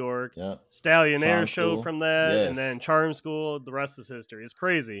Love New York. Yeah. Stallionaire Charm show School. from that, Yes. and then Charm School. The rest is history. It's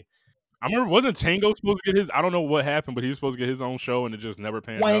crazy. I remember, wasn't Tango supposed to get his? I don't know what happened, but he was supposed to get his own show, and it just never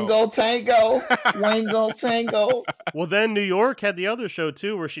panned out. Wango Tango. Wango Tango. Well, then New York had the other show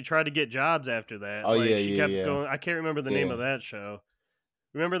too, where she tried to get jobs after that. Oh, like, yeah, she yeah, kept yeah. going. I can't remember the name Yeah. of that show.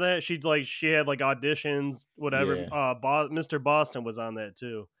 Remember that she had like auditions, whatever. Yeah. Mr. Boston was on that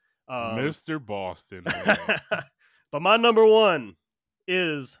too. Mr. Boston. man. But my number one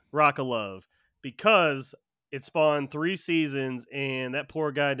is Rock of Love because it spawned 3 seasons, and that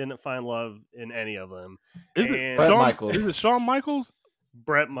poor guy didn't find love in any of them. Is it And Bret Shawn, Michaels. Is it Shawn Michaels?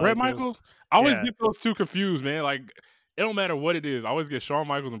 Brett Michaels. Brett Michaels? I always Yeah. get those two confused, man. Like, it don't matter what it is. I always get Shawn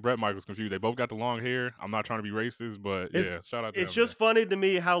Michaels and Brett Michaels confused. They both got the long hair. I'm not trying to be racist, but yeah, shout out to It's them, just funny to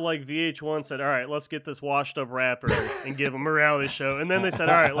me how like VH1 said, "All right, let's get this washed up rapper and give him a reality show," and then they said,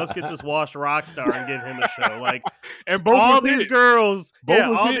 "All right, let's get this washed rock star and give him a show." Like, man. And both all was these it. girls, Both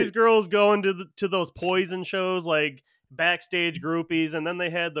was all it. these girls going to those Poison shows, like backstage groupies, and then they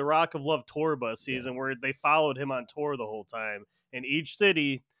had the Rock of Love tour bus season where they followed him on tour the whole time. In each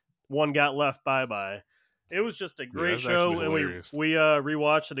city, one got left. Bye. It was just a great that's show, actually and hilarious. we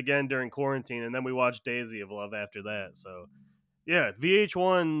rewatched it again during quarantine, and then we watched Daisy of Love after that. So, yeah,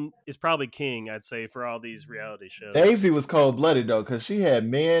 VH1 is probably king, I'd say, for all these reality shows. Daisy was cold blooded though, because she had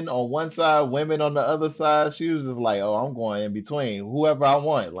men on one side, women on the other side. She was just like, "Oh, I'm going in between whoever I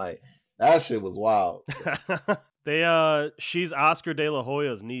want." Like that shit was wild. She's Oscar De La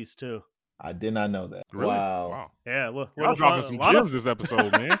Hoya's niece too. I did not know that. Really? Wow. Yeah, look, Y'all dropping some gems this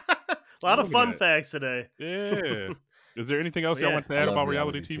episode, man. A lot of Look at fun that. facts today. Yeah. Is there anything else Yeah. y'all want to I add love about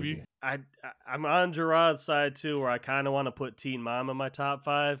reality TV? I'm on Gerard's side too, where I kind of want to put Teen Mom in my top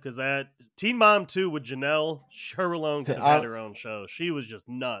 5 because that Teen Mom 2 with Janelle, her alone could have had her own show. She was just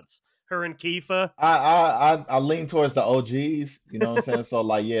nuts. Her and Kiefer. I lean towards the OGs, you know what I'm saying? So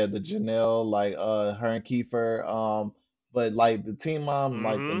like yeah, the Janelle, like her and Kiefer, but like the Teen Mom,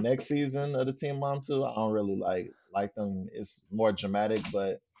 like the Mhm. next season of the Teen Mom 2, I don't really like them. It's more dramatic,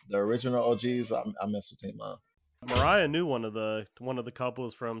 but the original OGs, I mess with Teen Mom. Mariah knew one of the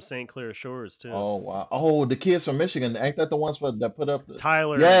couples from St. Clair Shores too. Oh wow! Oh, the kids from Michigan, ain't that the ones that put up the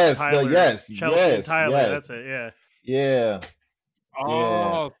Tyler, Yes, Chelsea and yes, Tyler. yes. That's it. Yeah. Yeah,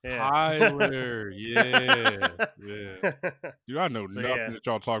 Oh, Yeah. Tyler. Yeah. Yeah. Dude, I know So, nothing yeah. that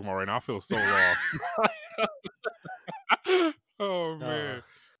y'all talking about right now. I feel so lost. Oh man.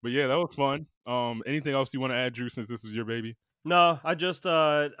 But yeah, that was fun. Anything else you want to add, Drew, since this was your baby? No, I just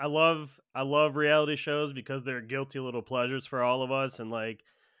I love reality shows because they're guilty little pleasures for all of us, and like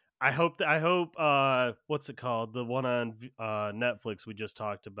I hope what's it called, the one on Netflix we just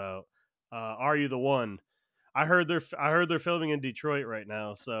talked about, Are You the One? I heard they're filming in Detroit right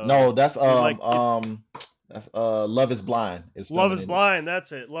now. So No, that's Love Is Blind. Love Is Blind.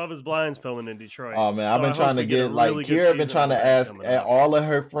 That's it. Love Is Blind's filming in Detroit. Oh man, So I've been trying to get like Kira been trying to ask all of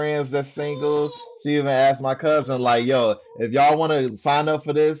her friends that's single. She even asked my cousin like, "Yo, if y'all want to sign up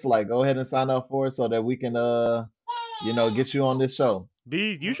for this, like, go ahead and sign up for it so that we can get you on this show."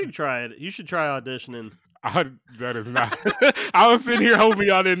 B, you should try it. You should try auditioning. That is not. I was sitting here hoping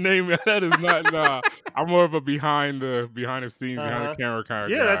y'all didn't name it. That is not. Nah, I'm more of a behind the scenes, behind the camera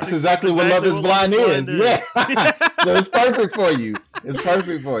kind of guy. That's exactly what Love Is Blind is. Yeah, so it's perfect for you. It's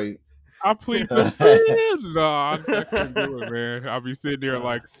perfect for you. I plead the fifth. No, I can't do it, man. I'll be sitting there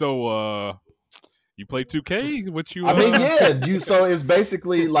like, so you play 2K? What you? I mean, yeah. So it's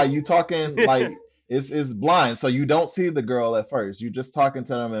basically like you talking like it's blind, so you don't see the girl at first. You just talking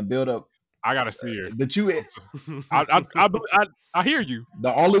to them and build up. I gotta see her. But you, I hear you.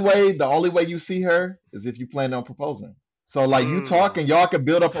 The only way you see her is if you plan on proposing. So like you talking, y'all can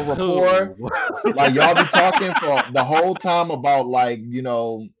build up a rapport. Like y'all be talking for the whole time about like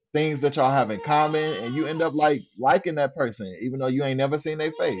things that y'all have in common, and you end up like liking that person, even though you ain't never seen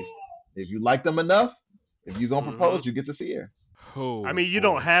their face. If you like them enough, if you gonna propose, you get to see her. Oh, I mean, you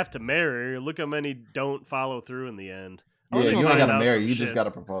don't have to marry her. Look how many don't follow through in the end. Yeah, you ain't gotta marry. You just gotta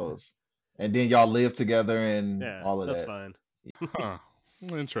propose. And then y'all live together and all of that. That's fine. Huh.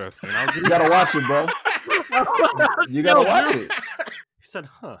 Interesting. You gotta watch it, bro. You gotta watch it. He said,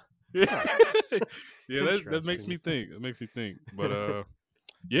 "Huh." Yeah, that makes me think. It makes me think. But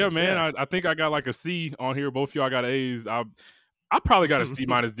yeah, man, I think I got like a C on here. Both of y'all got A's. I probably got a C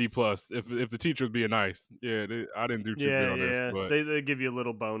minus D plus if the teacher was being nice. Yeah, I didn't do too good on this. But they give you a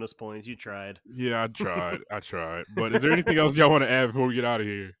little bonus points. You tried. Yeah, I tried. But is there anything else y'all want to add before we get out of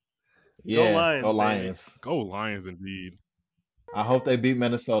here? Yeah, go Lions. Go Lions. Go Lions, indeed. I hope they beat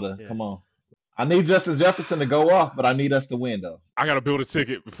Minnesota. Yeah. Come on. I need Justin Jefferson to go off, but I need us to win, though. I got to build a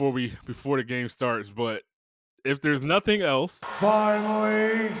ticket before the game starts. But if there's nothing else,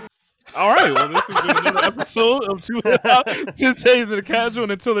 finally. All right. Well, this has been another episode of 2 Days in the Casual.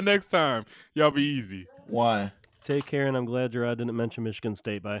 And until the next time, y'all be easy. Why? Take care, and I'm glad Gerard didn't mention Michigan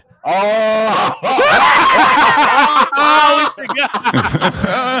State. Bye. Oh!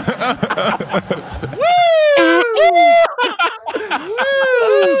 Woo!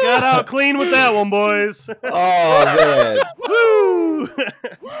 Got out clean with that one, boys. Oh, man. Woo!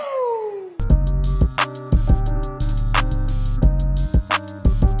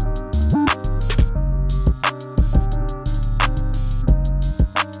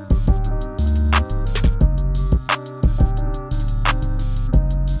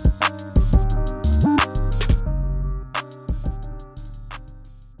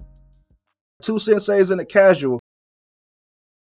 Two senseis and a casual.